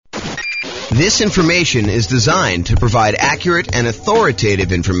This information is designed to provide accurate and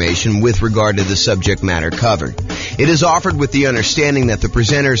authoritative information with regard to the subject matter covered. It is offered with the understanding that the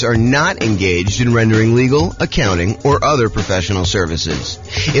presenters are not engaged in rendering legal, accounting, or other professional services.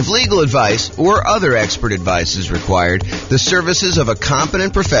 If legal advice or other expert advice is required, the services of a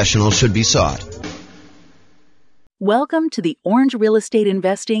competent professional should be sought. Welcome to the Orange Real Estate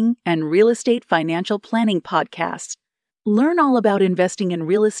Investing and Real Estate Financial Planning Podcast. Learn all about investing in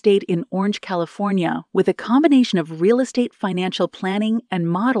real estate in Orange, California, with a combination of real estate financial planning and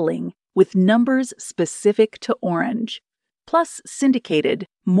modeling with numbers specific to Orange, plus syndicated,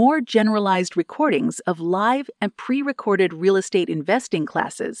 more generalized recordings of live and pre-recorded real estate investing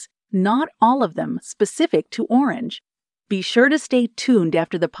classes, not all of them specific to Orange. Be sure to stay tuned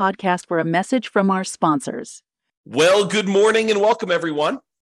after the podcast for a message from our sponsors. Well, good morning and welcome, everyone.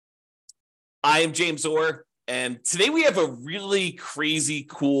 I am James Orr. And today we have a really crazy,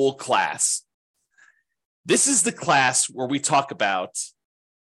 cool class. This is the class where we talk about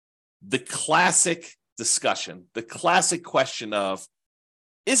the classic discussion, the classic question of,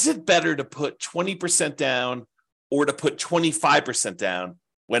 is it better to put 20% down or to put 25% down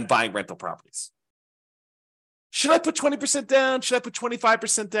when buying rental properties? Should I put 20% down? Should I put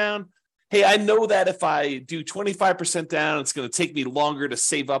 25% down? Hey, I know that if I do 25% down, it's going to take me longer to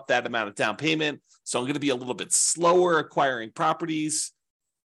save up that amount of down payment. So I'm going to be a little bit slower acquiring properties.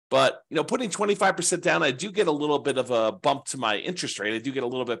 But, putting 25% down, I do get a little bit of a bump to my interest rate. I do get a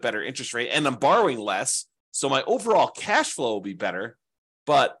little bit better interest rate, and I'm borrowing less. So my overall cash flow will be better.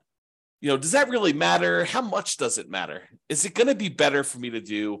 But, does that really matter? How much does it matter? Is it going to be better for me to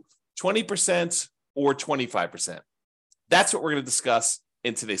do 20% or 25%? That's what we're going to discuss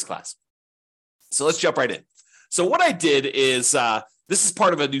in today's class. So let's jump right in. So what I did is, this is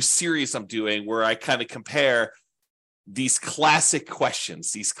part of a new series I'm doing where I kind of compare these classic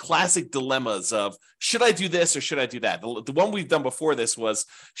questions, these classic dilemmas of, should I do this or should I do that? The one we've done before this was,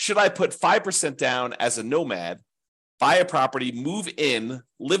 should I put 5% down as a nomad, buy a property, move in,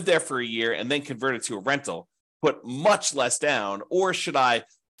 live there for a year, and then convert it to a rental, put much less down, or should I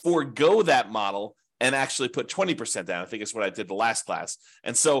forego that model and actually put 20% down? I think it's what I did the last class.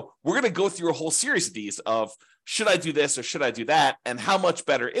 And so we're going to go through a whole series of these of, should I do this or should I do that? And how much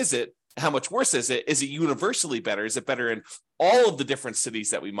better is it? How much worse is it? Is it universally better? Is it better in all of the different cities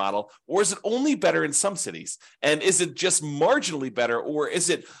that we model? Or is it only better in some cities? And is it just marginally better? Or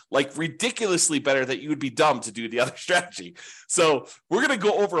is it like ridiculously better that you would be dumb to do the other strategy? So we're going to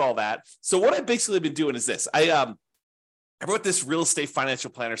go over all that. So what I've basically been doing is this. I wrote this real estate financial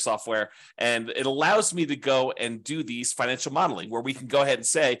planner software, and it allows me to go and do these financial modeling where we can go ahead and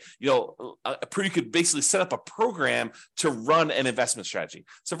say, you could basically set up a program to run an investment strategy.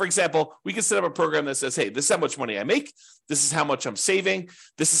 So for example, we can set up a program that says, hey, this is how much money I make. This is how much I'm saving.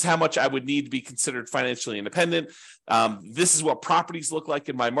 This is how much I would need to be considered financially independent. This is what properties look like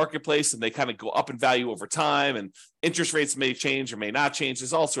in my marketplace, and they kind of go up in value over time, and interest rates may change or may not change.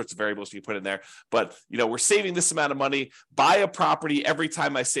 There's all sorts of variables you put in there, but we're saving this amount of money. Buy a property every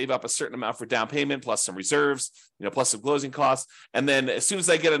time I save up a certain amount for down payment, plus some reserves, plus some closing costs. And then as soon as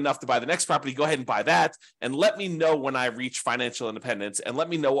I get enough to buy the next property, go ahead and buy that. And let me know when I reach financial independence, and let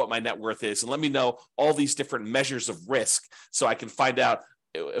me know what my net worth is, and let me know all these different measures of risk so I can find out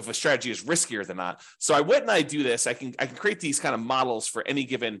if a strategy is riskier than not. So I went and I do this. I can create these kind of models for any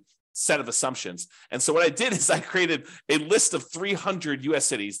given set of assumptions. And so what I did is I created a list of 300 US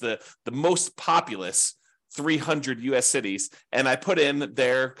cities, the most populous 300 US cities. And I put in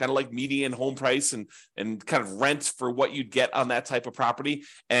their kind of like median home price and kind of rent for what you'd get on that type of property,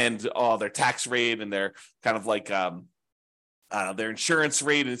 and their tax rate and their kind of like, their insurance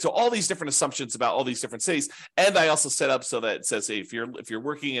rate, and so all these different assumptions about all these different cities. And I also set up so that it says, hey, if you're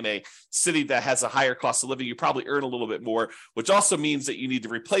working in a city that has a higher cost of living, you probably earn a little bit more, which also means that you need to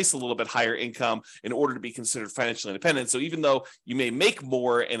replace a little bit higher income in order to be considered financially independent. So even though you may make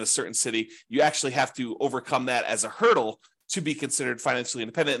more in a certain city, you actually have to overcome that as a hurdle to be considered financially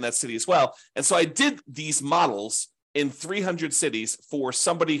independent in that city as well. And so I did these models in 300 cities for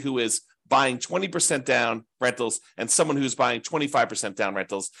somebody who is buying 20% down rentals and someone who's buying 25% down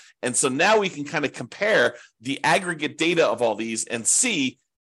rentals. And so now we can kind of compare the aggregate data of all these and see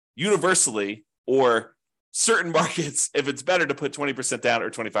universally or certain markets if it's better to put 20% down or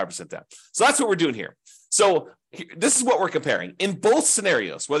 25% down. So that's what we're doing here. So this is what we're comparing. In both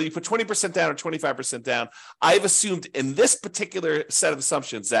scenarios, whether you put 20% down or 25% down, I've assumed in this particular set of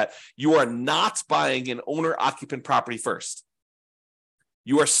assumptions that you are not buying an owner-occupant property first.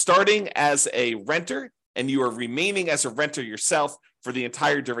 You are starting as a renter and you are remaining as a renter yourself for the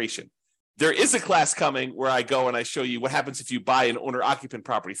entire duration. There is a class coming where I go and I show you what happens if you buy an owner-occupant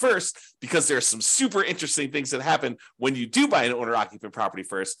property first, because there are some super interesting things that happen when you do buy an owner-occupant property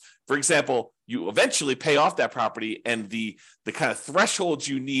first. For example, you eventually pay off that property, and the kind of thresholds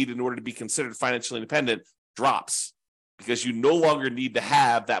you need in order to be considered financially independent drops, because you no longer need to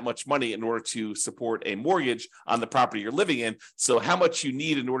have that much money in order to support a mortgage on the property you're living in. So how much you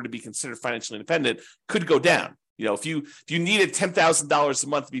need in order to be considered financially independent could go down. If you needed $10,000 a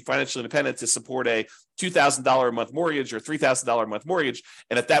month to be financially independent to support a $2,000 a month mortgage or $3,000 a month mortgage,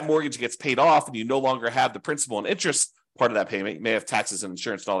 and if that mortgage gets paid off and you no longer have the principal and interest part of that payment, you may have taxes and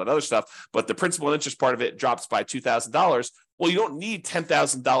insurance and all that other stuff, but the principal and interest part of it drops by $2,000. Well, you don't need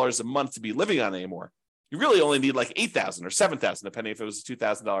 $10,000 a month to be living on anymore. You really only need like $8,000 or $7,000, depending if it was a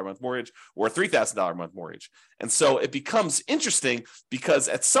 $2,000 a month mortgage or a $3,000 a month mortgage. And so it becomes interesting because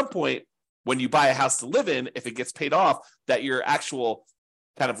at some point, when you buy a house to live in, if it gets paid off, that your actual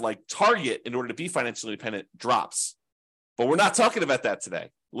kind of like target in order to be financially independent drops. But we're not talking about that today.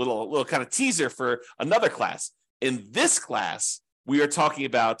 Little kind of teaser for another class. In this class, we are talking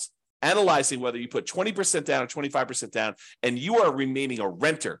about analyzing whether you put 20% down or 25% down, and you are remaining a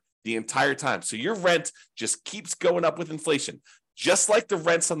renter the entire time. So your rent just keeps going up with inflation, just like the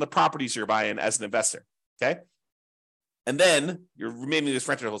rents on the properties you're buying as an investor, okay? And then you're remaining this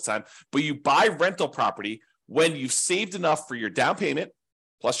renter the whole time, but you buy rental property when you've saved enough for your down payment,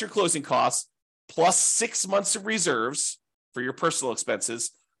 plus your closing costs, plus 6 months of reserves for your personal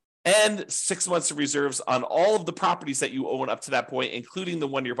expenses, and 6 months of reserves on all of the properties that you own up to that point, including the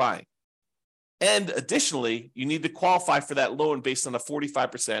one you're buying. And additionally, you need to qualify for that loan based on a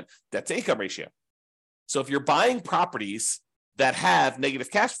 45% debt to income ratio. So if you're buying properties that have negative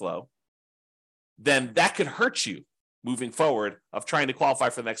cash flow, then that could hurt you moving forward of trying to qualify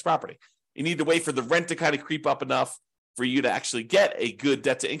for the next property. You need to wait for the rent to kind of creep up enough for you to actually get a good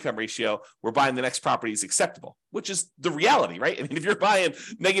debt to income ratio where buying the next property is acceptable, which is the reality, right? I mean, if you're buying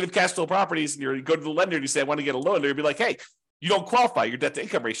negative cash flow properties and you go to the lender and you say, I want to get a loan, they'll be like, hey, you don't qualify. Your debt to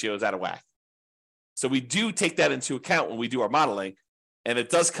income ratio is out of whack. So we do take that into account when we do our modeling. And it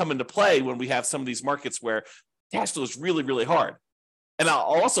does come into play when we have some of these markets where cash flow is really, really hard. And I'll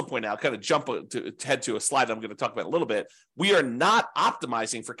also point out, kind of jump to head to a slide I'm going to talk about in a little bit, we are not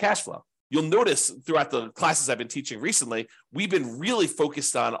optimizing for cash flow. You'll notice throughout the classes I've been teaching recently, we've been really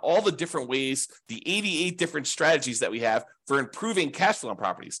focused on all the different ways, the 88 different strategies that we have for improving cash flow on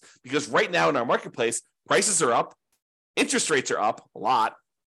properties. Because right now in our marketplace, prices are up, interest rates are up a lot,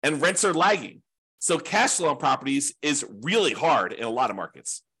 and rents are lagging. So cash flow on properties is really hard in a lot of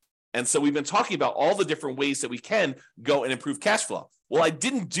markets. And so we've been talking about all the different ways that we can go and improve cash flow. Well, I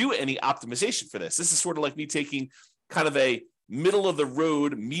didn't do any optimization for this. This is sort of like me taking kind of a middle of the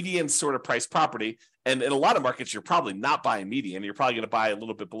road, median sort of price property. And in a lot of markets, you're probably not buying median. You're probably going to buy a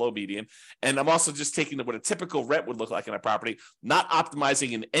little bit below median. And I'm also just taking what a typical rent would look like in a property, not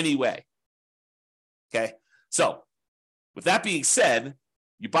optimizing in any way. Okay. So with that being said,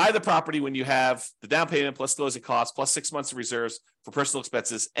 you buy the property when you have the down payment plus closing costs, plus 6 months of reserves for personal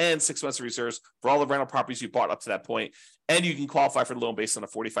expenses, and 6 months of reserves for all the rental properties you bought up to that point. And you can qualify for the loan based on a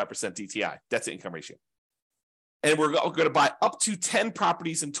 45% DTI, debt to income ratio. And we're going to buy up to 10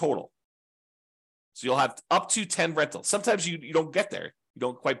 properties in total. So you'll have up to 10 rentals. Sometimes you don't get there. You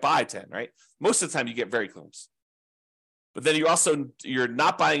don't quite buy 10, right? Most of the time you get very close. But then you're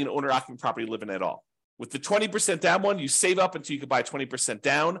not buying an owner-occupant property living at all. With the 20% down one, you save up until you can buy 20%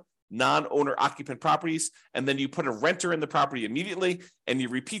 down, non-owner occupant properties, and then you put a renter in the property immediately, and you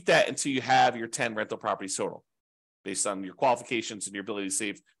repeat that until you have your 10 rental properties total, based on your qualifications and your ability to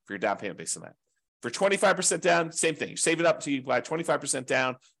save for your down payment based on that. For 25% down, same thing. You save it up until you buy 25%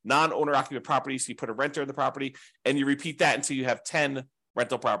 down, non-owner occupant properties, so you put a renter in the property, and you repeat that until you have 10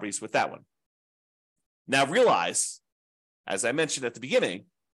 rental properties with that one. Now realize, as I mentioned at the beginning,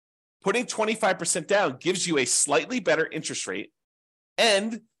 putting 25% down gives you a slightly better interest rate.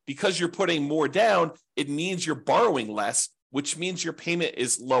 And because you're putting more down, it means you're borrowing less, which means your payment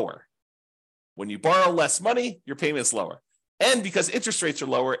is lower. When you borrow less money, your payment is lower. And because interest rates are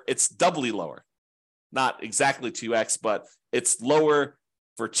lower, it's doubly lower. Not exactly 2x, but it's lower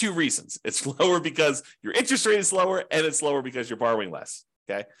for two reasons. It's lower because your interest rate is lower, and it's lower because you're borrowing less,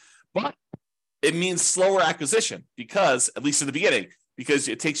 okay? But it means slower acquisition because, at least in the beginning, because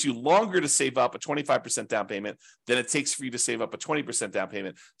it takes you longer to save up a 25% down payment than it takes for you to save up a 20% down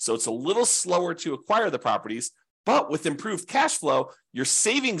payment. So it's a little slower to acquire the properties, but with improved cash flow, your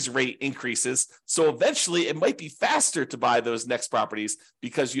savings rate increases. So eventually it might be faster to buy those next properties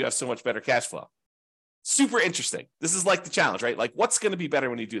because you have so much better cash flow. Super interesting. This is like the challenge, right? Like, what's going to be better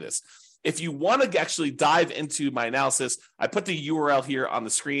when you do this? If you want to actually dive into my analysis, I put the URL here on the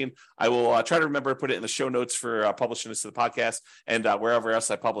screen. I will try to remember to put it in the show notes for publishing this to the podcast and wherever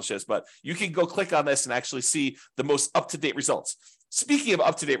else I publish this. But you can go click on this and actually see the most up-to-date results. Speaking of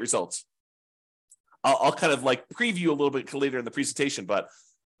up-to-date results, I'll kind of like preview a little bit later in the presentation. But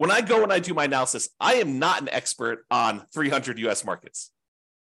when I go and I do my analysis, I am not an expert on 300 U.S. markets,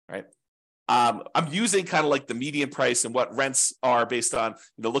 right? I'm using kind of like the median price and what rents are based on,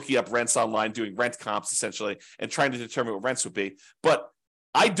 looking up rents online, doing rent comps essentially, and trying to determine what rents would be. But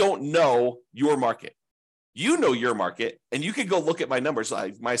I don't know your market. You know your market, and you can go look at my numbers.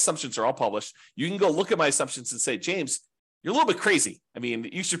 My assumptions are all published. You can go look at my assumptions and say, James, you're a little bit crazy. I mean,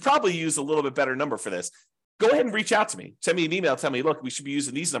 you should probably use a little bit better number for this. Go ahead and reach out to me. Send me an email. Tell me, look, we should be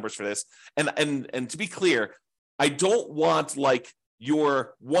using these numbers for this. And to be clear, I don't want like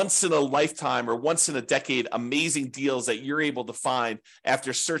your once in a lifetime or once in a decade amazing deals that you're able to find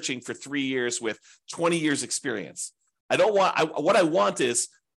after searching for 3 years with 20 years experience. What I want is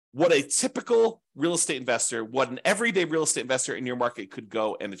what a typical real estate investor, what an everyday real estate investor in your market could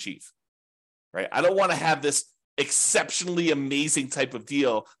go and achieve, right? I don't want to have this exceptionally amazing type of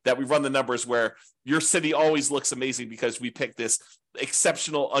deal that we run the numbers where your city always looks amazing because we picked this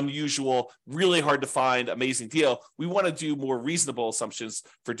exceptional, unusual, really hard to find, amazing deal. We want to do more reasonable assumptions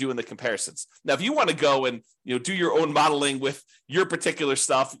for doing the comparisons. Now, if you want to go and do your own modeling with your particular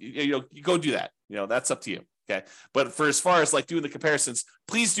stuff, you go do that. That's up to you. Okay. But for as far as like doing the comparisons,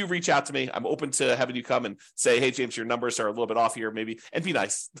 please do reach out to me. I'm open to having you come and say, hey, James, your numbers are a little bit off here, maybe, and be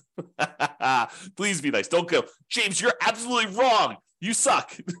nice. Please be nice. Don't go, James, you're absolutely wrong. You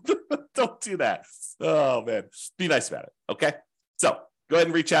suck. Don't do that. Oh, man. Be nice about it. Okay. So go ahead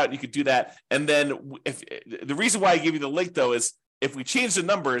and reach out. You could do that. And then if the reason why I gave you the link, though, is if we change the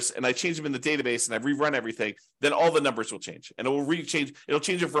numbers and I change them in the database and I rerun everything, then all the numbers will change. And it'll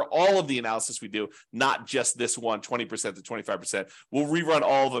change it for all of the analysis we do, not just this one, 20% to 25%. We'll rerun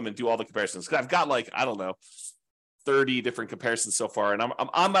all of them and do all the comparisons. Because I've got 30 different comparisons so far, and I'm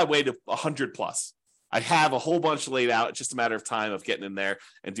on my way to 100 plus. I have a whole bunch laid out. It's just a matter of time of getting in there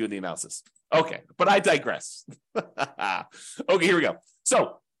and doing the analysis. Okay, but I digress. Okay, here we go.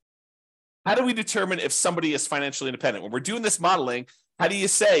 So how do we determine if somebody is financially independent? When we're doing this modeling, how do you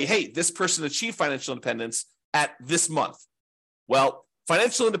say, hey, this person achieved financial independence at this month? Well,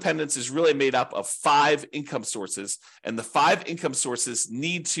 financial independence is really made up of 5 income sources, and the 5 income sources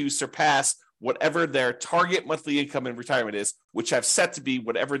need to surpass whatever their target monthly income in retirement is, which I've set to be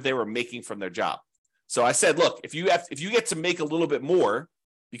whatever they were making from their job. So I said, look, if you get to make a little bit more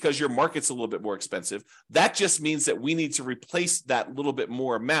because your market's a little bit more expensive, that just means that we need to replace that little bit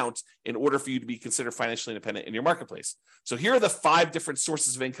more amount in order for you to be considered financially independent in your marketplace. So here are the 5 different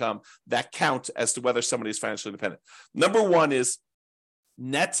sources of income that count as to whether somebody is financially independent. Number 1 is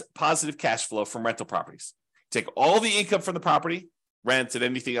net positive cash flow from rental properties. Take all the income from the property, rent, and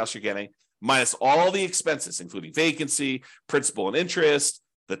anything else you're getting, minus all the expenses, including vacancy, principal and interest,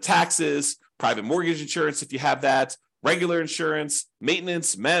 the taxes, private mortgage insurance if you have that, regular insurance,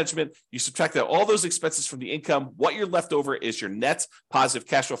 maintenance, management. You subtract out all those expenses from the income. What you're left over is your net positive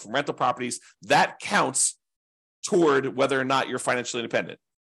cash flow from rental properties. That counts toward whether or not you're financially independent.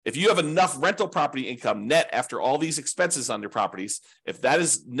 If you have enough rental property income net after all these expenses on your properties, if that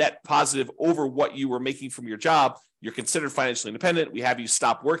is net positive over what you were making from your job, you're considered financially independent. We have you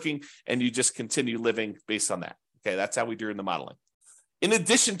stop working and you just continue living based on that. Okay, that's how we do in the modeling. In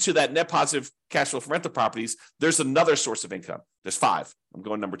addition to that net positive cash flow from rental properties, there's another source of income. There's 5. I'm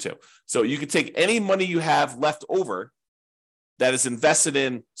going number 2. So you can take any money you have left over that is invested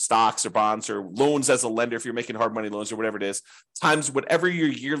in stocks or bonds or loans as a lender, if you're making hard money loans or whatever it is, times whatever your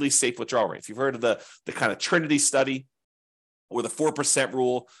yearly safe withdrawal rate. If you've heard of the kind of Trinity study or the 4%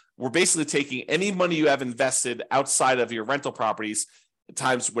 rule, we're basically taking any money you have invested outside of your rental properties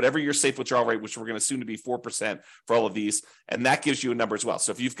times whatever your safe withdrawal rate, which we're going to assume to be 4% for all of these. And that gives you a number as well.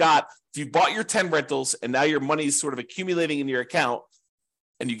 So if you've bought your 10 rentals and now your money is sort of accumulating in your account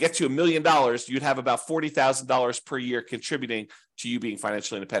and you get to $1 million, you'd have about $40,000 per year contributing to you being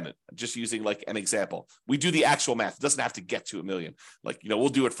financially independent. Just using like an example. We do the actual math. It doesn't have to get to $1 million. We'll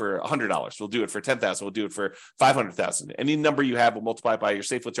do it for $100. We'll do it for $10,000. We'll do it for $500,000. Any number you have, we'll multiply by your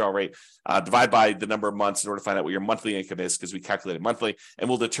safe withdrawal rate, divide by the number of months in order to find out what your monthly income is, because we calculate it monthly, and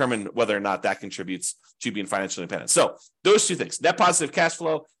we'll determine whether or not that contributes to being financially independent. So those 2 things, net positive cash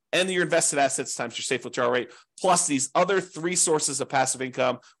flow and your invested assets times your safe withdrawal rate, plus these other 3 sources of passive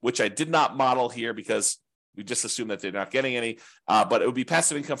income, which I did not model here because we just assume that they're not getting any, but it would be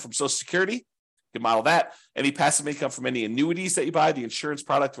passive income from Social Security, You can model that. Any passive income from any annuities that you buy, the insurance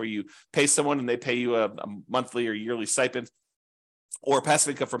product where you pay someone and they pay you a monthly or yearly stipend, or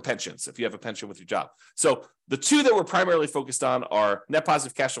passive income from pensions if you have a pension with your job. So the two that we're primarily focused on are net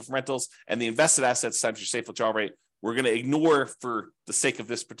positive cash flow from rentals and the invested assets times your safe withdrawal rate. We're going to ignore, for the sake of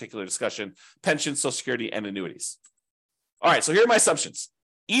this particular discussion, pensions, Social Security, and annuities. All right, so here are my assumptions.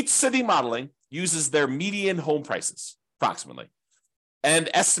 Each city modeling uses their median home prices, approximately, and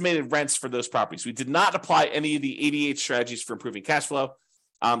estimated rents for those properties. We did not apply any of the 88 strategies for improving cash flow.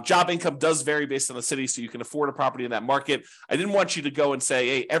 Job income does vary based on the city, so you can afford a property in that market. I didn't want you to go and say,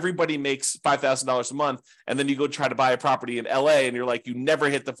 hey, everybody makes $5,000 a month, and then you go try to buy a property in LA, and you're like, you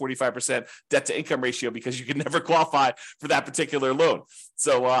never hit the 45% debt to income ratio because you can never qualify for that particular loan.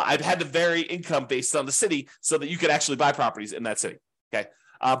 So I've had to vary income based on the city so that you could actually buy properties in that city, okay?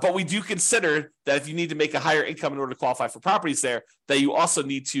 But we do consider that if you need to make a higher income in order to qualify for properties there, that you also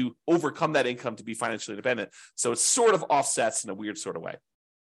need to overcome that income to be financially independent. So it sort of offsets in a weird sort of way.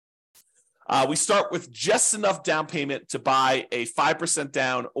 We start with just enough down payment to buy a 5%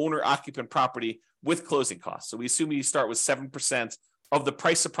 down owner-occupant property with closing costs. So we assume you start with 7% of the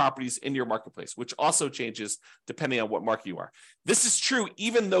price of properties in your marketplace, which also changes depending on what market you are. This is true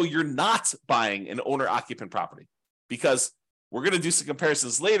even though you're not buying an owner-occupant property, because we're going to do some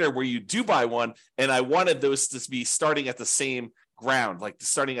comparisons later where you do buy one, and I wanted those to be starting at the same ground, like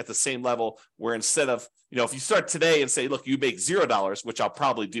starting at the same level, where instead of, if you start today and say, look, you make $0, which I'll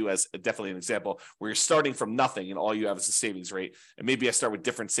probably do as definitely an example, where you're starting from nothing and all you have is a savings rate, and maybe I start with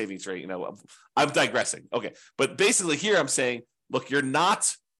different savings rate, I'm digressing. Okay. But basically here I'm saying, look, you're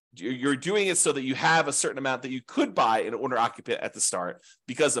doing it so that you have a certain amount that you could buy an owner occupant at the start,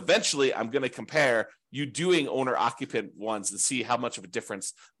 because eventually I'm going to compare you doing owner occupant ones and see how much of a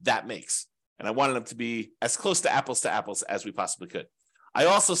difference that makes. And I wanted them to be as close to apples as we possibly could. I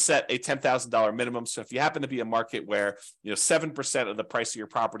also set a $10,000 minimum. So if you happen to be a market where 7% of the price of your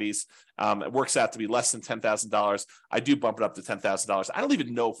properties it works out to be less than $10,000, I do bump it up to $10,000. I don't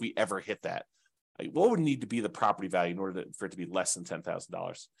even know if we ever hit that. What would need to be the property value in order for it to be less than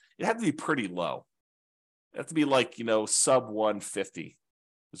 $10,000? It had to be pretty low. It had to be like sub 150.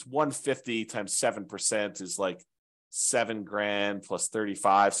 It's 150 times 7% is like $7,000 plus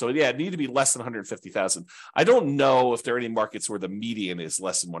 35. So yeah, it needed to be less than 150,000. I don't know if there are any markets where the median is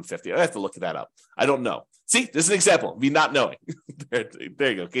less than 150. I have to look that up. I don't know. See, this is an example of me not knowing. there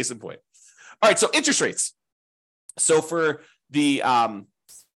you go. Case in point. All right. So interest rates. So for the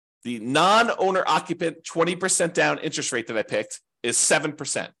non-owner occupant 20% down interest rate that I picked is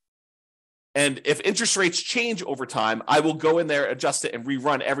 7%. And if interest rates change over time, I will go in there, adjust it, and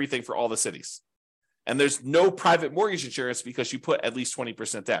rerun everything for all the cities. And there's no private mortgage insurance because you put at least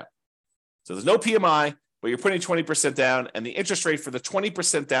 20% down. So there's no PMI, but you're putting 20% down, and the interest rate for the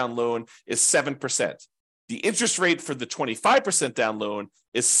 20% down loan is 7%. The interest rate for the 25% down loan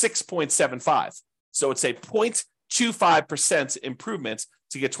is 6.75. So it's a 0.25% improvement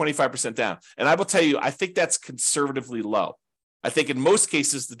to get 25% down. And I will tell you, I think that's conservatively low. I think in most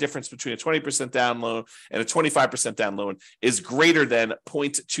cases, the difference between a 20% down loan and a 25% down loan is greater than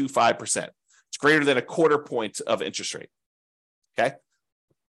 0.25%. It's greater than a quarter point of interest rate. Okay.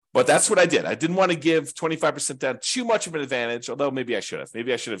 But that's what I did. I didn't want to give 25% down too much of an advantage, although maybe I should have.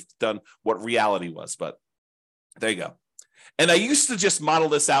 Maybe I should have done what reality was, but there you go. And I used to just model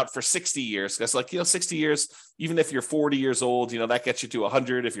this out for 60 years. Because 60 years, even if you're 40 years old, that gets you to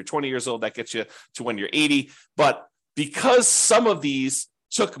 100. If you're 20 years old, that gets you to when you're 80. But because some of these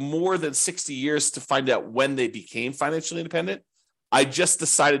took more than 60 years to find out when they became financially independent, I just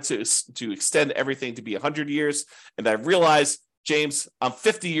decided to extend everything to be 100 years. And I realized, James, I'm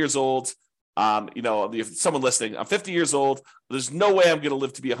 50 years old. If someone listening, I'm 50 years old. There's no way I'm going to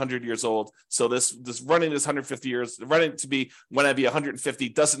live to be 100 years old. So this running this 150 years, running to be when I be 150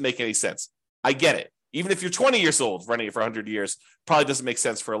 doesn't make any sense. I get it. Even if you're 20 years old, running it for 100 years probably doesn't make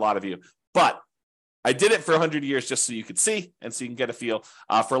sense for a lot of you. But I did it for 100 years just so you could see and so you can get a feel.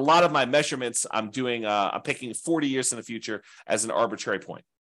 For a lot of my measurements, I'm picking 40 years in the future as an arbitrary point.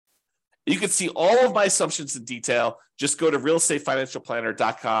 You can see all of my assumptions in detail. Just go to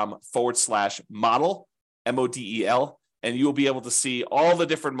realestatefinancialplanner.com/model, MODEL, and you'll be able to see all the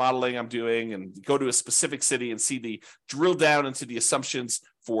different modeling I'm doing and go to a specific city and see the drill down into the assumptions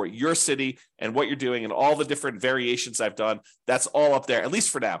for your city and what you're doing and all the different variations I've done. That's all up there, at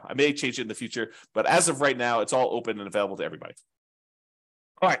least for now. I may change it in the future, but as of right now, it's all open and available to everybody.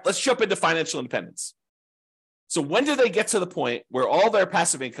 All right, let's jump into financial independence. So when do they get to the point where all their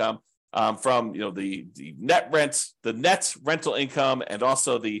passive income from the net rent, the net rental income, and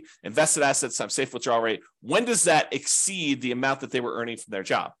also the invested assets times safe withdrawal rate, when does that exceed the amount that they were earning from their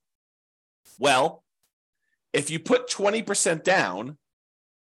job? Well, if you put 20% down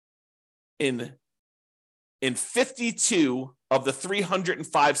in 52 of the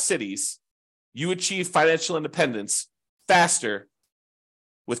 305 cities, you achieve financial independence faster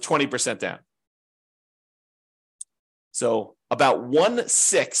with 20% down. So about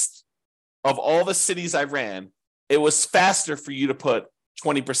 1/6 of all the cities I ran, it was faster for you to put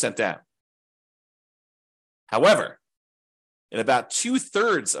 20% down. However, in about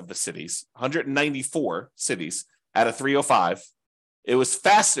 2/3 of the cities, 194 cities out of 305, it was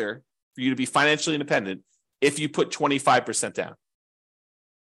faster for you to be financially independent if you put 25% down.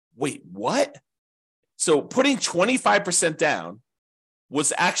 Wait, what? So putting 25% down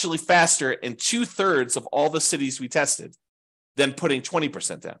was actually faster in 2/3 of all the cities we tested than putting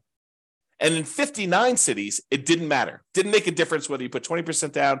 20% down. And in 59 cities, it didn't matter. Didn't make a difference whether you put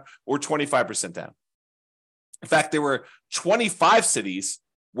 20% down or 25% down. In fact, there were 25 cities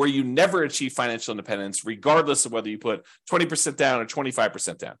where you never achieved financial independence, regardless of whether you put 20% down or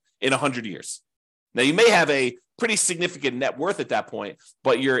 25% down in 100 years. Now, you may have a pretty significant net worth at that point,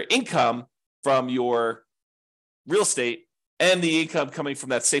 but your income from your real estate and the income coming from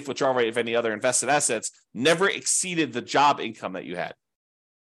that safe withdrawal rate of any other invested assets never exceeded the job income that you had.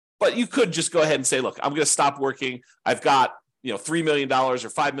 But you could just go ahead and say, look, I'm going to stop working. I've got $3 million or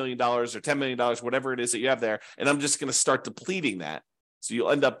 $5 million or $10 million, whatever it is that you have there, and I'm just going to start depleting that. So you'll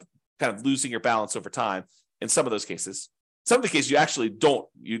end up kind of losing your balance over time in some of those cases. Some of the cases you actually don't,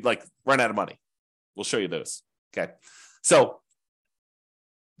 you'd like run out of money. We'll show you those. Okay. So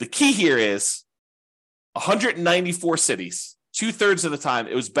the key here is 194 cities, 2/3 of the time,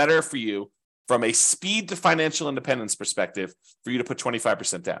 it was better for you from a speed to financial independence perspective for you to put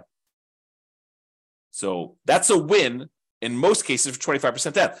 25% down. So that's a win in most cases for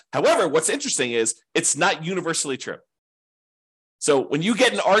 25% down. However, what's interesting is it's not universally true. So when you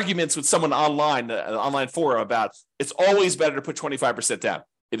get in arguments with someone online, an online forum about it's always better to put 25% down,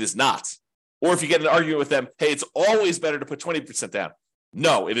 it is not. Or if you get in an argument with them, hey, it's always better to put 20% down.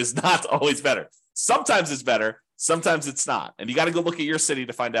 No, it is not always better. Sometimes it's better, sometimes it's not. And you got to go look at your city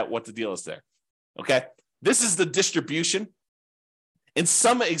to find out what the deal is there. Okay? This is the distribution. In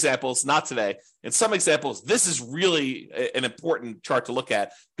some examples, not today, in some examples, this is really an important chart to look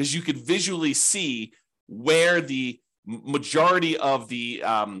at because you could visually see where the majority of the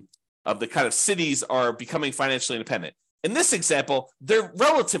kind of cities are becoming financially independent. In this example, they're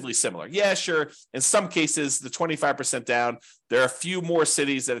relatively similar. Yeah, sure. In some cases, the 25% down, there are a few more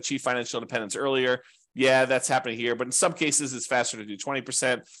cities that achieve financial independence earlier. Yeah, that's happening here. But in some cases, it's faster to do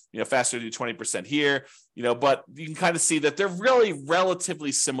 20%, faster to do 20% here, but you can kind of see that they're really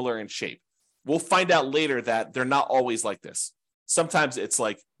relatively similar in shape. We'll find out later that they're not always like this. Sometimes it's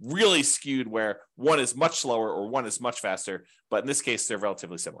like really skewed where one is much slower or one is much faster. But in this case, they're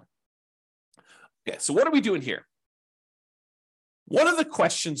relatively similar. Okay, so what are we doing here? One of the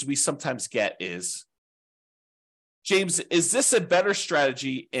questions we sometimes get is, James, is this a better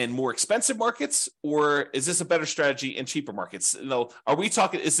strategy in more expensive markets or is this a better strategy in cheaper markets? Are we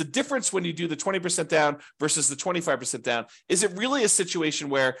talking, is the difference when you do the 20% down versus the 25% down, is it really a situation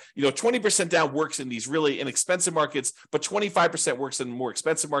where, 20% down works in these really inexpensive markets, but 25% works in more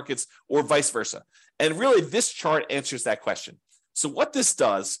expensive markets or vice versa? And really this chart answers that question. So what this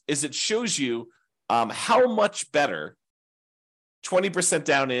does is it shows you how much better 20%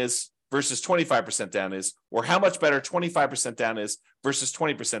 down is versus 25% down is, or how much better 25% down is versus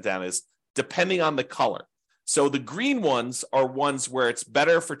 20% down is, depending on the color. So the green ones are ones where it's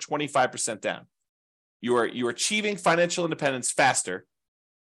better for 25% down. You're achieving financial independence faster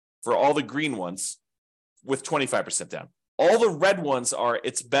for all the green ones with 25% down. All the red ones are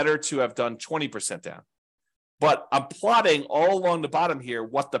it's better to have done 20% down. But I'm plotting all along the bottom here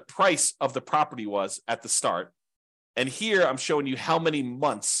what the price of the property was at the start. And here I'm showing you how many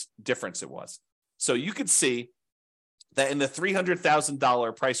months difference it was. So you could see that in the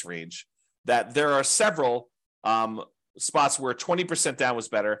 $300,000 price range, that there are several spots where 20% down was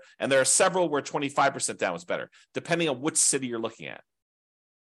better, and there are several where 25% down was better, depending on which city you're looking at.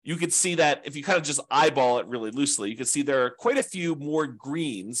 You could see that if you kind of just eyeball it really loosely, you can see there are quite a few more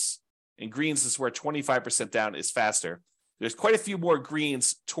greens, and greens is where 25% down is faster. There's quite a few more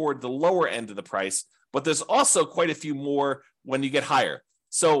greens toward the lower end of the price, but there's also quite a few more when you get higher.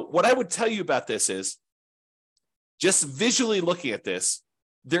 So what I would tell you about this is, just visually looking at this,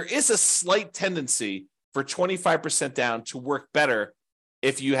 there is a slight tendency for 25% down to work better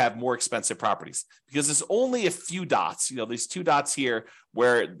if you have more expensive properties, because there's only a few dots, these two dots here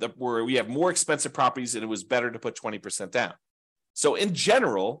where we have more expensive properties and it was better to put 20% down. So in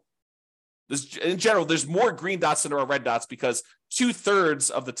general, there's more green dots than there are red dots because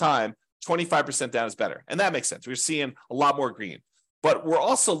 2/3 of the time, 25% down is better. And that makes sense. We're seeing a lot more green. But we're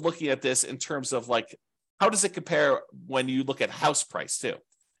also looking at this in terms of like, how does it compare when you look at house price too?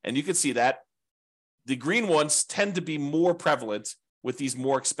 And you can see that the green ones tend to be more prevalent with these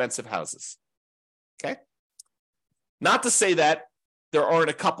more expensive houses. Okay. Not to say that there aren't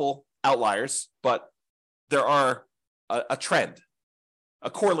a couple outliers, but there are a trend, a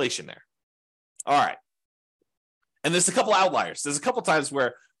correlation there. All right. And there's a couple outliers. There's a couple times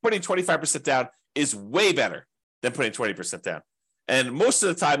where putting 25% down is way better than putting 20% down. And most of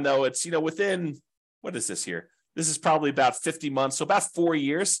the time, though, it's, within, what is this here? This is probably about 50 months, so about 4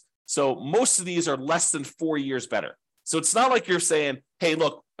 years. So most of these are less than 4 years better. So it's not like you're saying, hey,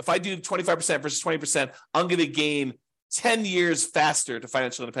 look, if I do 25% versus 20%, I'm going to gain 10 years faster to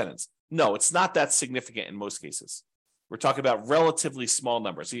financial independence. No, it's not that significant in most cases. We're talking about relatively small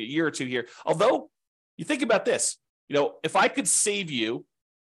numbers, a year or two here. Although you think about this, if I could save you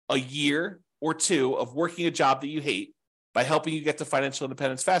a year or two of working a job that you hate by helping you get to financial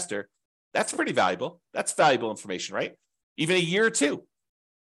independence faster, that's pretty valuable. That's valuable information, right? Even a year or two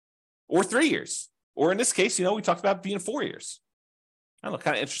or 3 years. Or in this case, we talked about being 4 years. I don't know,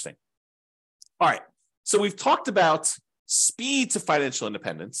 kind of interesting. All right. So we've talked about speed to financial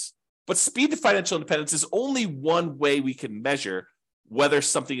independence, but speed to financial independence is only one way we can measure whether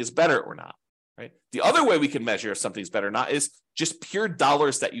something is better or not, right? The other way we can measure if something's better or not is just pure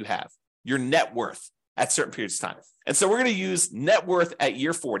dollars that you have, your net worth at certain periods of time. And so we're going to use net worth at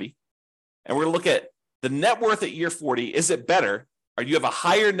year 40, and we're going to look at the net worth at year 40. Is it better, or do you have a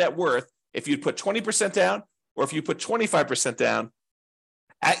higher net worth if you put 20% down or if you put 25% down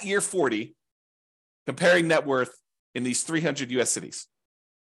at year 40, comparing net worth in these 300 US cities?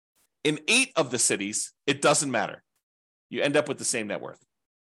 In 8 of the cities, it doesn't matter. You end up with the same net worth,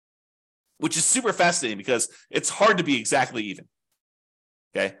 which is super fascinating because it's hard to be exactly even.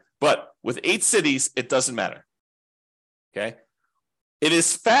 Okay. But with 8 cities, it doesn't matter. Okay. It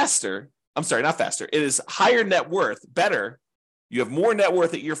is faster. I'm sorry, not faster. It is higher net worth, better. You have more net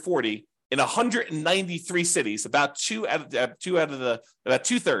worth at year 40 in 193 cities, about about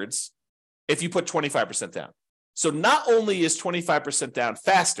 2/3, if you put 25% down. So not only is 25% down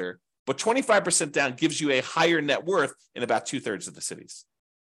faster, but 25% down gives you a higher net worth in about 2/3 of the cities.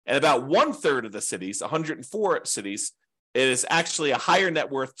 And about 1/3 of the cities, 104 cities, it is actually a higher net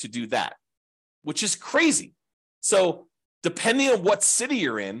worth to do that, which is crazy. So depending on what city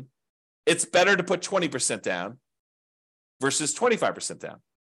you're in, it's better to put 20% down versus 25% down.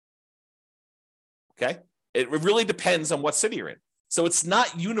 Okay? It really depends on what city you're in. So it's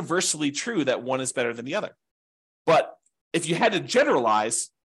not universally true that one is better than the other. But if you had to generalize,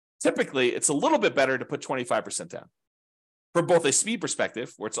 typically it's a little bit better to put 25% down. From both a speed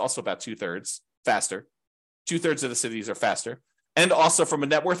perspective, where it's also about 2/3 faster, 2/3 of the cities are faster, and also from a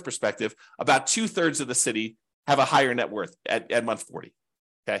net worth perspective, about 2/3 of the city have a higher net worth at month 40.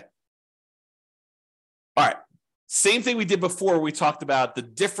 Okay. All right. Same thing we did before. We talked about the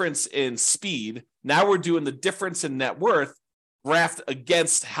difference in speed. Now we're doing the difference in net worth graphed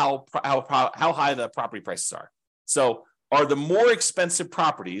against how high the property prices are. So are the more expensive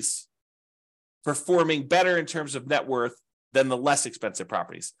properties performing better in terms of net worth than the less expensive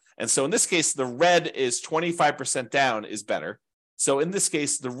properties? And so in this case, the red is 25% down is better. So in this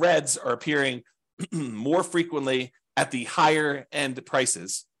case, the reds are appearing more frequently at the higher end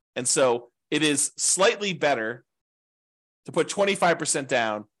prices. And so it is slightly better to put 25%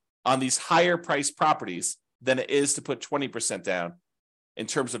 down on these higher priced properties than it is to put 20% down in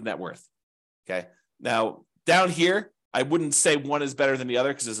terms of net worth. Okay. Now down here, I wouldn't say one is better than the other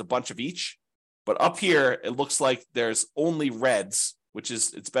because there's a bunch of each, but up here, it looks like there's only reds, which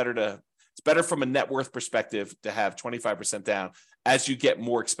is, it's better from a net worth perspective to have 25% down as you get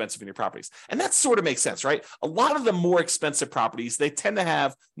more expensive in your properties. And that sort of makes sense, right? A lot of the more expensive properties, they tend to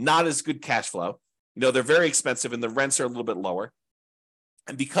have not as good cash flow. They're very expensive and the rents are a little bit lower.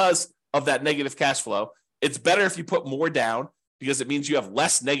 And because of that negative cash flow, it's better if you put more down because it means you have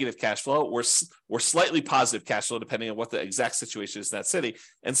less negative cash flow or slightly positive cash flow, depending on what the exact situation is in that city.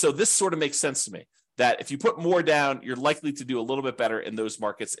 And so this sort of makes sense to me that if you put more down, you're likely to do a little bit better in those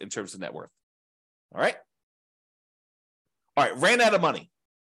markets in terms of net worth. All right. All right. Ran out of money.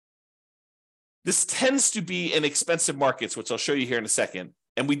 This tends to be in expensive markets, which I'll show you here in a second.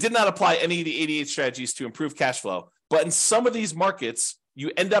 And we did not apply any of the 88 strategies to improve cash flow. But in some of these markets, you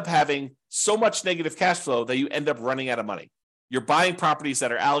end up having so much negative cash flow that you end up running out of money. You're buying properties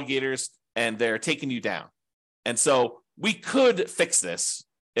that are alligators and they're taking you down. And so we could fix this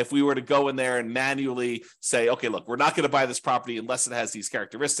if we were to go in there and manually say, okay, look, we're not going to buy this property unless it has these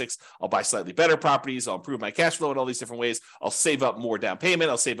characteristics. I'll buy slightly better properties. I'll improve my cash flow in all these different ways. I'll save up more down payment.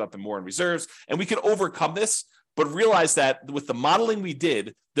 I'll save up more in reserves. And we could overcome this, but realize that with the modeling we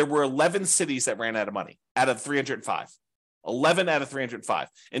did, there were 11 cities that ran out of money out of 305. 11 out of 305.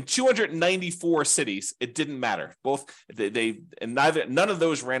 In 294 cities, it didn't matter. None of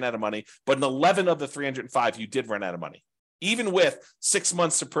those ran out of money, but in 11 of the 305, you did run out of money. Even with 6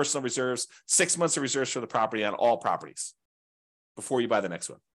 months of personal reserves, 6 months of reserves for the property on all properties before you buy the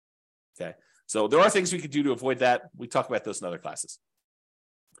next one. Okay. So there are things we could do to avoid that. We talk about those in other classes.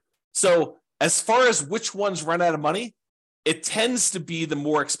 So as far as which ones run out of money, it tends to be the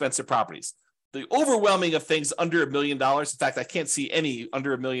more expensive properties. The overwhelming of things under $1 million. In fact, I can't see any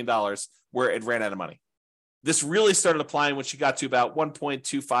under $1 million where it ran out of money. This really started applying when she got to about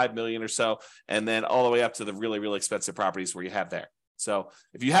 1.25 million or so, and then all the way up to the really, really expensive properties where you have there. So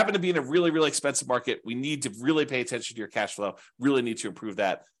if you happen to be in a really, really expensive market, we need to really pay attention to your cash flow, really need to improve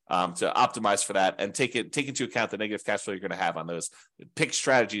that to optimize for that and take into account the negative cash flow you're going to have on those. Pick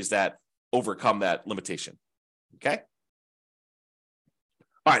strategies that overcome that limitation. Okay?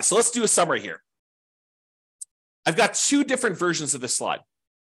 All right, so let's do a summary here. I've got two different versions of this slide.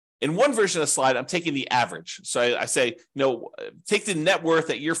 In one version of the slide, I'm taking the average. So I say, take the net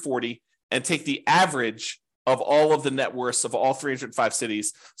worth at year 40 and take the average of all of the net worths of all 305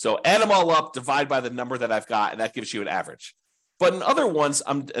 cities. So add them all up, divide by the number that I've got, and that gives you an average. But in other ones,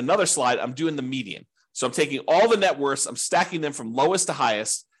 another slide, I'm doing the median. So I'm taking all the net worths, I'm stacking them from lowest to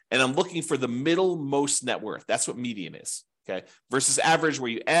highest, and I'm looking for the middle-most net worth. That's what median is. Okay, versus average, where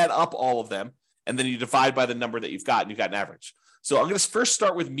you add up all of them and then you divide by the number that you've got, and you've got an average. So I'm going to first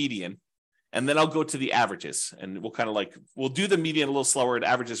start with median, and then I'll go to the averages, and we'll do the median a little slower, and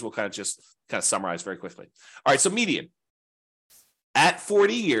averages we'll kind of summarize very quickly. All right, so median. At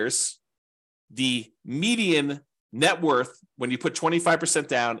 40 years, the median net worth, when you put 25%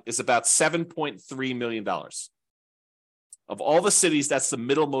 down, is about $7.3 million. Of all the cities, that's the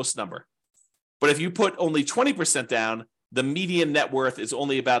middlemost number. But if you put only 20% down, the median net worth is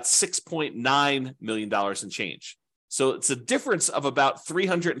only about $6.9 million and change. So it's a difference of about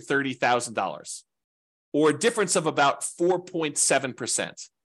 $330,000, or a difference of about 4.7%.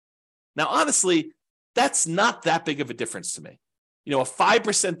 Now, honestly, that's not that big of a difference to me. A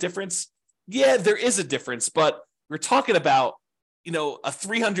 5% difference, yeah, there is a difference, but we're talking about, a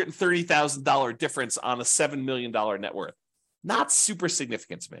 $330,000 difference on a $7 million net worth. Not super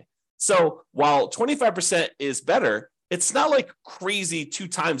significant to me. So while 25% is better, it's not like crazy 2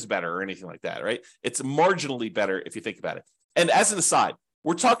 times better or anything like that, right? It's marginally better if you think about it. And as an aside,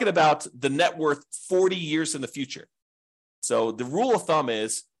 we're talking about the net worth 40 years in the future. So the rule of thumb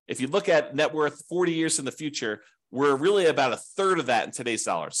is, if you look at net worth 40 years in the future, we're really about a third of that in today's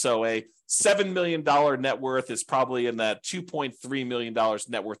dollars. So a $7 million net worth is probably in that $2.3 million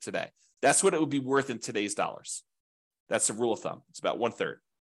net worth today. That's what it would be worth in today's dollars. That's the rule of thumb. It's about 1/3.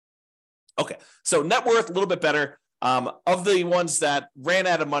 Okay, so net worth, a little bit better. Of the ones that ran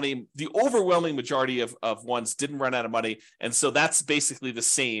out of money, the overwhelming majority of ones didn't run out of money. And so that's basically the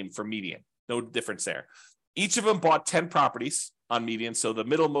same for median. No difference there. Each of them bought 10 properties on median. So the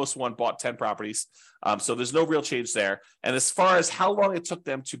middlemost one bought 10 properties. So there's no real change there. And as far as how long it took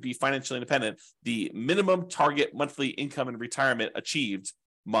them to be financially independent, the minimum target monthly income and retirement achieved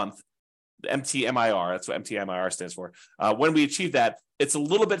month, the MTMIR, that's what MTMIR stands for. When we achieve that, it's a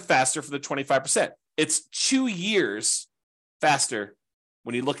little bit faster for the 25%. It's 2 years faster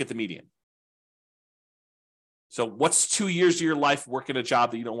when you look at the median. So what's 2 years of your life working a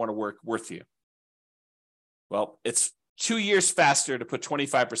job that you don't want to work worth to you? Well, it's 2 years faster to put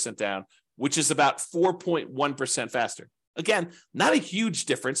 25% down, which is about 4.1% faster. Again, not a huge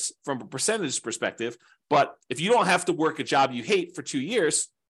difference from a percentage perspective, but if you don't have to work a job you hate for 2 years,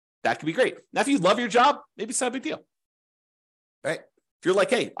 that could be great. Now, if you love your job, maybe it's not a big deal, right? If you're like,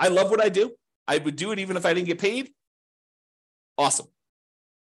 hey, I love what I do, I would do it even if I didn't get paid, awesome.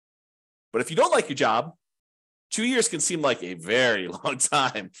 But if you don't like your job, 2 years can seem like a very long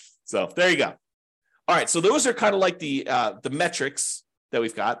time. So there you go. All right, so those are kind of like the metrics that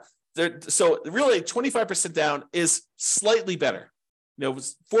we've got. So really, 25% down is slightly better. It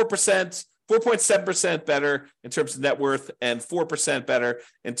was 4%, 4.7% better in terms of net worth, and 4% better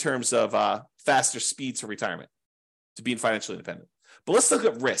in terms of faster speed to retirement, to being financially independent. But let's look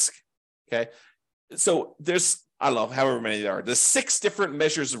at risk. Okay, so there's, I don't know, however many there are. There's 6 different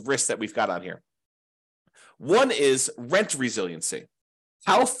measures of risk that we've got on here. One is rent resiliency.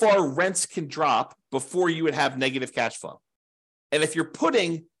 How far rents can drop before you would have negative cash flow. And if you're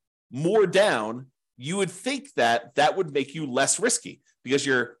putting more down, you would think that that would make you less risky. because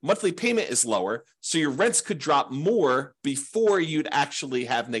your monthly payment is lower. So your rents could drop more before you'd actually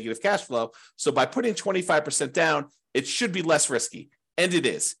have negative cash flow. So by putting 25% down, it should be less risky. And it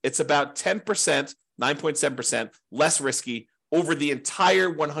is. It's about 10%, 9.7% less risky over the entire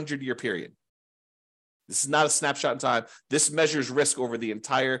 100-year period. This is not a snapshot in time. This measures risk over the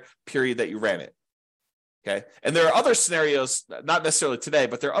entire period that you ran it. Okay. And there are other scenarios, not necessarily today,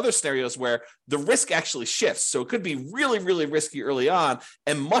 but there are other scenarios where the risk actually shifts. So it could be really, really risky early on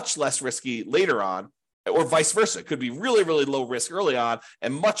and much less risky later on, or vice versa. It could be really, really low risk early on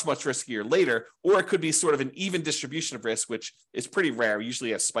and much, much riskier later, or it could be sort of an even distribution of risk, which is pretty rare. We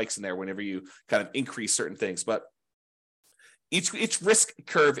usually have spikes in there whenever you kind of increase certain things, but each risk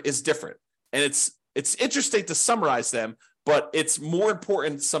curve is different. And it's interesting to summarize them, but it's more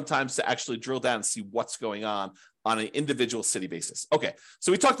important sometimes to actually drill down and see what's going on an individual city basis. Okay,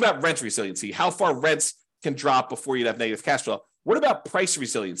 so we talked about rent resiliency, how far rents can drop before you'd have negative cash flow. What about price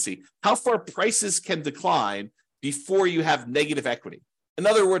resiliency? How far prices can decline before you have negative equity? In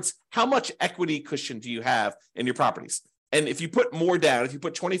other words, how much equity cushion do you have in your properties? And if you put more down, if you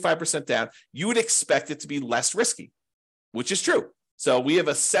put 25% down, you would expect it to be less risky, which is true. So we have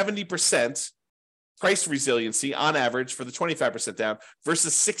a 70% price resiliency on average for the 25% down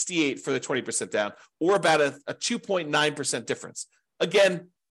versus 68 for the 20% down, or about a 2.9% difference. Again,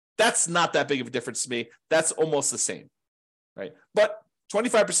 that's not that big of a difference to me. That's almost the same, right? But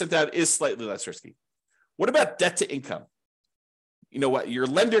 25% down is slightly less risky. What about debt to income? You know what? Your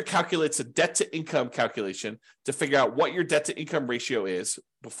lender calculates a debt to income calculation to figure out what your debt to income ratio is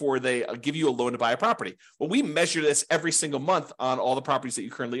before they give you a loan to buy a property. Well, we measure this every single month on all the properties that you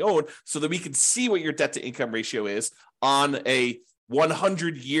currently own so that we can see what your debt to income ratio is on a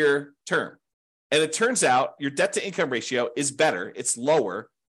 100-year term. And it turns out your debt to income ratio is better. It's lower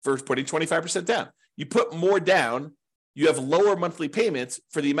for putting 25% down. You put more down, you have lower monthly payments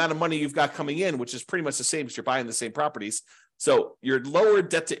for the amount of money you've got coming in, which is pretty much the same as you're buying the same properties. So your lower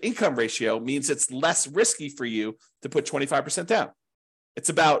debt to income ratio means it's less risky for you to put 25% down. It's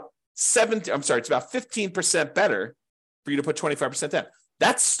about 15% better for you to put 25% down.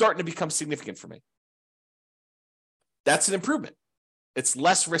 That's starting to become significant for me. That's an improvement. It's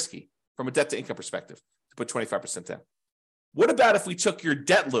less risky from a debt to income perspective to put 25% down. What about if we took your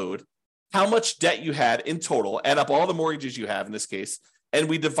debt load, how much debt you had in total, add up all the mortgages you have in this case, and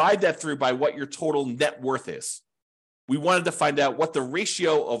we divide that through by what your total net worth is? We wanted to find out what the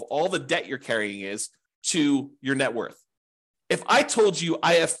ratio of all the debt you're carrying is to your net worth. If I told you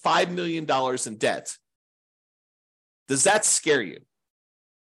I have $5 million in debt, does that scare you?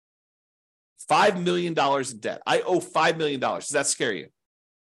 $5 million in debt. I owe $5 million. Does that scare you?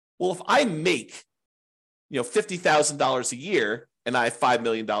 Well, if I make $50,000 a year and I have $5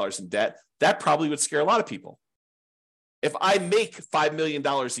 million in debt, that probably would scare a lot of people. If I make $5 million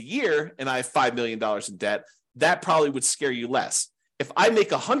a year and I have $5 million in debt, that probably would scare you less. If I make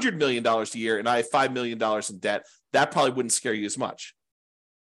 $100 million a year and I have $5 million in debt, that probably wouldn't scare you as much.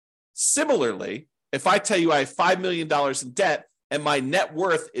 Similarly, if I tell you I have $5 million in debt and my net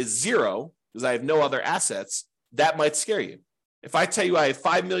worth is zero because I have no other assets, that might scare you. If I tell you I have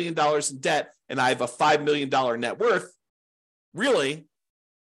 $5 million in debt and I have a $5 million net worth, really,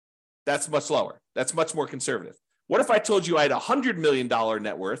 that's much lower. That's much more conservative. What if I told you I had a $100 million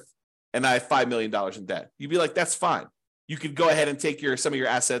net worth and I have $5 million in debt? You'd be like, that's fine. You could go ahead and take some of your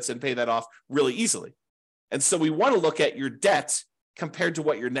assets and pay that off really easily. And so we want to look at your debt compared to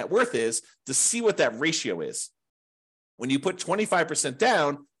what your net worth is to see what that ratio is. When you put 25%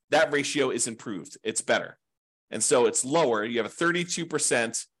 down, that ratio is improved. It's better. And so it's lower. You have a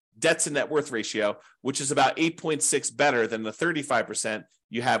 32% debt to net worth ratio, which is about 8.6 better than the 35%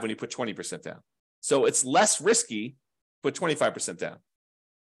 you have when you put 20% down. So it's less risky, put 25% down.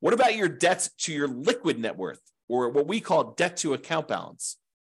 What about your debt to your liquid net worth, or what we call debt to account balance?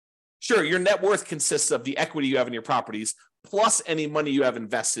 Sure, your net worth consists of the equity you have in your properties, plus any money you have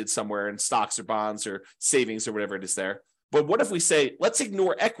invested somewhere in stocks or bonds or savings or whatever it is there. But what if we say, let's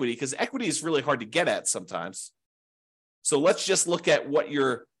ignore equity, because equity is really hard to get at sometimes. So let's just look at what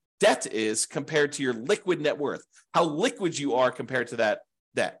your debt is compared to your liquid net worth, how liquid you are compared to that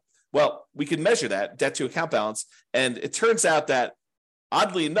debt. Well, we can measure that, debt to account balance, and it turns out that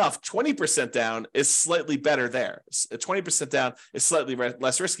oddly enough, 20% down is slightly better there. 20% down is slightly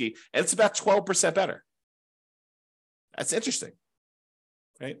less risky, and it's about 12% better. That's interesting,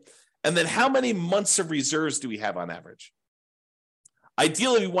 right? And then how many months of reserves do we have on average?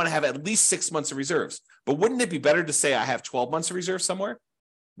 Ideally, we want to have at least 6 months of reserves, but wouldn't it be better to say I have 12 months of reserves somewhere?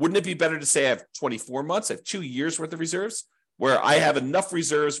 Wouldn't it be better to say I have 24 months, I have 2 years worth of reserves, where I have enough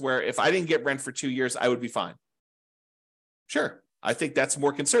reserves where if I didn't get rent for 2 years, I would be fine? Sure. I think that's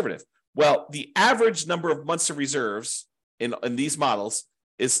more conservative. Well, the average number of months of reserves in these models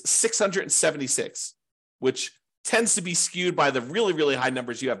is 676, which tends to be skewed by the really, really high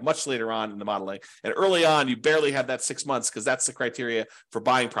numbers you have much later on in the modeling. And early on, you barely have that 6 months because that's the criteria for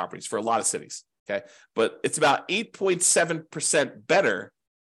buying properties for a lot of cities. Okay. But it's about 8.7% better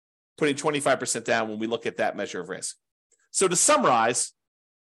putting 25% down when we look at that measure of risk. So to summarize,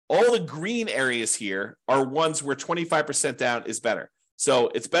 all the green areas here are ones where 25% down is better. So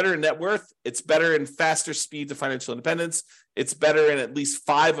it's better in net worth. It's better in faster speed to financial independence. It's better in at least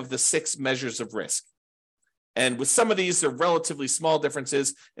 5 of the 6 measures of risk. And with some of these, they're relatively small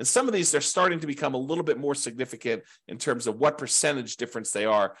differences. And some of these, they're starting to become a little bit more significant in terms of what percentage difference they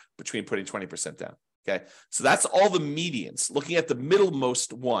are between putting 20% down. Okay. So that's all the medians, looking at the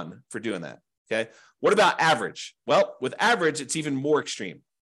middlemost one for doing that. Okay. What about average? Well, with average, it's even more extreme.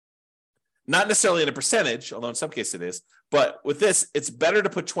 Not necessarily in a percentage, although in some cases it is, but with this, it's better to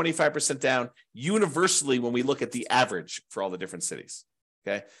put 25% down universally when we look at the average for all the different cities.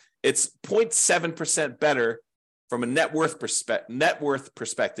 Okay. It's 0.7% better from a net worth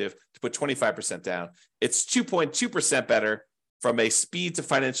perspective to put 25% down. It's 2.2% better from a speed to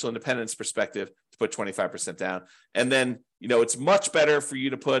financial independence perspective to put 25% down. And then, it's much better for you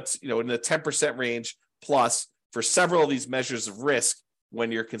to put, in the 10% range plus for several of these measures of risk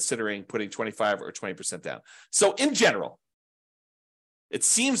when you're considering putting 25 or 20% down. So in general, it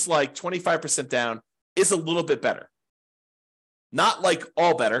seems like 25% down is a little bit better. Not like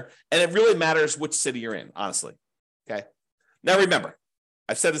all better, and it really matters which city you're in, honestly. Okay. Now remember,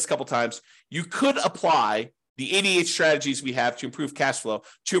 I've said this a couple times, you could apply the 88 strategies we have to improve cash flow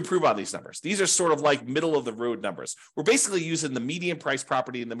to improve on these numbers. These are sort of like middle of the road numbers. We're basically using the median price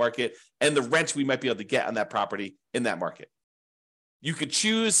property in the market and the rent we might be able to get on that property in that market. You could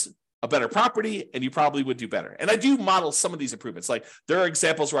choose a better property and you probably would do better. And I do model some of these improvements. Like there are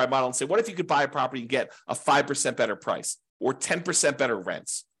examples where I model and say, what if you could buy a property and get a 5% better price, or 10% better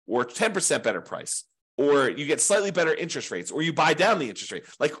rents, or 10% better price, or you get slightly better interest rates, or you buy down the interest rate.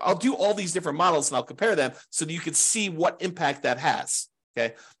 Like I'll do all these different models and I'll compare them so that you can see what impact that has.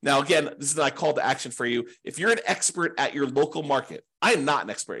 Okay. Now, again, this is my call to action for you. If you're an expert at your local market, I am not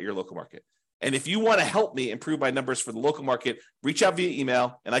an expert at your local market. And if you want to help me improve my numbers for the local market, reach out via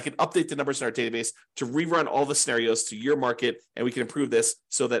email and I can update the numbers in our database to rerun all the scenarios to your market. And we can improve this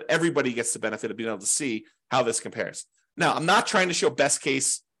so that everybody gets the benefit of being able to see how this compares. Now, I'm not trying to show best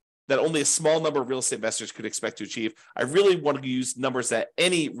case that only a small number of real estate investors could expect to achieve. I really want to use numbers that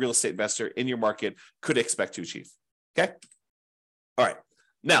any real estate investor in your market could expect to achieve. Okay. All right.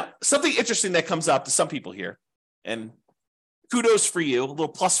 Now, something interesting that comes up to some people here, and kudos for you, a little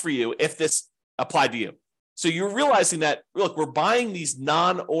plus for you if this applied to you. So you're realizing that, look, we're buying these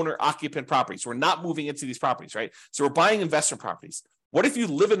non-owner occupant properties. We're not moving into these properties, right? So we're buying investment properties. What if you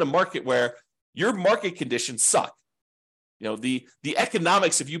live in a market where your market conditions suck? The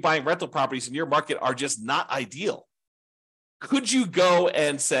economics of you buying rental properties in your market are just not ideal. Could you go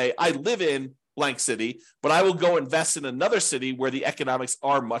and say, I live in blank city, but I will go invest in another city where the economics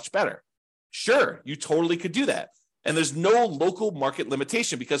are much better? Sure, you totally could do that. And there's no local market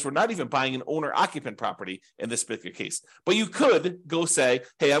limitation because we're not even buying an owner-occupant property in this particular case. But you could go say,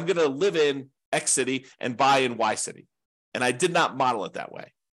 hey, I'm going to live in X city and buy in Y city. And I did not model it that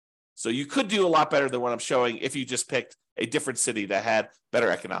way. So you could do a lot better than what I'm showing if you just picked a different city that had better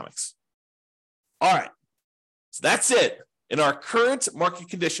economics. All right. So that's it. In our current market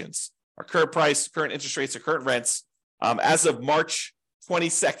conditions, our current price, current interest rates, or current rents, as of March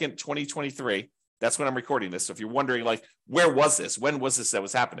 22nd, 2023, that's when I'm recording this. So if you're wondering, like, where was this? When was this that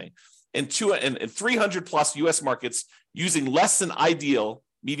was happening? In 300 plus US markets using less than ideal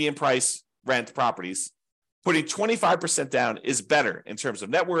median price rent properties, putting 25% down is better in terms of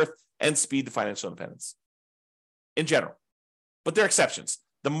net worth and speed to financial independence in general. But there are exceptions.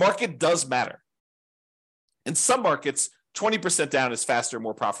 The market does matter. In some markets, 20% down is faster,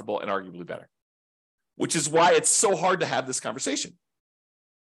 more profitable, and arguably better, which is why it's so hard to have this conversation.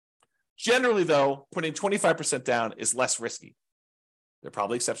 Generally, though, putting 25% down is less risky. There are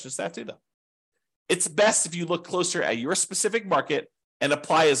probably exceptions to that too, though. It's best if you look closer at your specific market and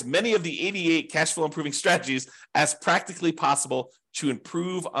apply as many of the 88 cash flow improving strategies as practically possible to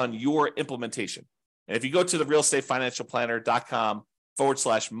improve on your implementation. And if you go to the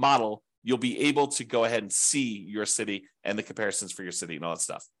realestateFinancialPlanner.com/model, you'll be able to go ahead and see your city and the comparisons for your city and all that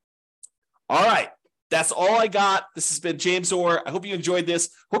stuff. All right. That's all I got. This has been James Orr. I hope you enjoyed this.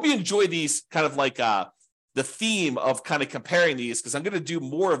 Hope you enjoy these kind of like the theme of kind of comparing these, because I'm going to do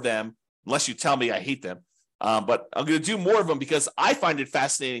more of them, unless you tell me I hate them. But I'm going to do more of them because I find it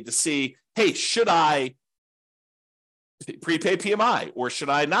fascinating to see, hey, should I prepay PMI, or should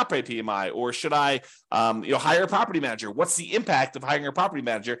I not pay PMI, or should I hire a property manager? What's the impact of hiring a property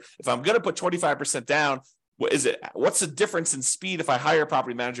manager? If I'm going to put 25% down, what's the difference in speed if I hire a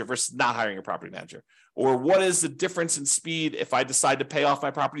property manager versus not hiring a property manager? Or what is the difference in speed if I decide to pay off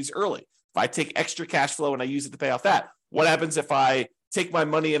my properties early? If I take extra cash flow and I use it to pay off that, what happens if I take my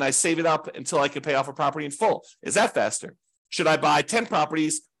money and I save it up until I can pay off a property in full? Is that faster? Should I buy 10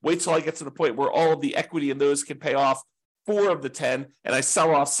 properties, wait till I get to the point where all of the equity in those can pay off 4 of the 10, and I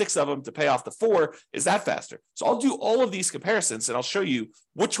sell off 6 of them to pay off the 4? Is that faster? So I'll do all of these comparisons, and I'll show you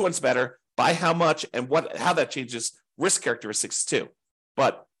which one's better, by how much, and how that changes risk characteristics too.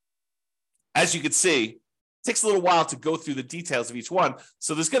 But as you can see, it takes a little while to go through the details of each one.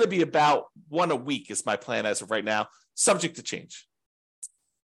 So there's going to be about one a week is my plan as of right now, subject to change.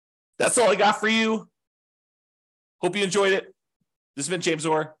 That's all I got for you. Hope you enjoyed it. This has been James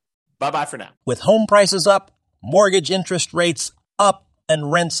Orr. Bye-bye for now. With home prices up, mortgage interest rates up,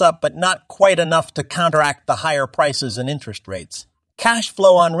 and rents up, but not quite enough to counteract the higher prices and interest rates, cash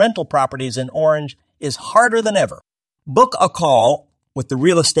flow on rental properties in Orange is harder than ever. Book a call with the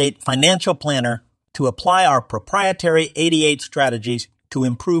Real Estate Financial Planner to apply our proprietary 88 strategies to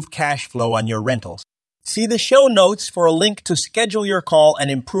improve cash flow on your rentals. See the show notes for a link to schedule your call and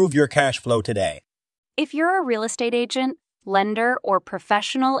improve your cash flow today. If you're a real estate agent, lender, or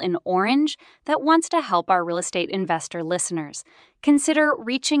professional in Orange that wants to help our real estate investor listeners, consider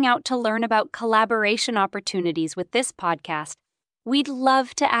reaching out to learn about collaboration opportunities with this podcast. We'd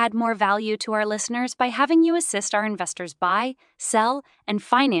love to add more value to our listeners by having you assist our investors buy, sell, and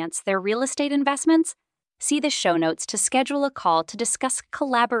finance their real estate investments. See the show notes to schedule a call to discuss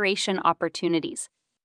collaboration opportunities.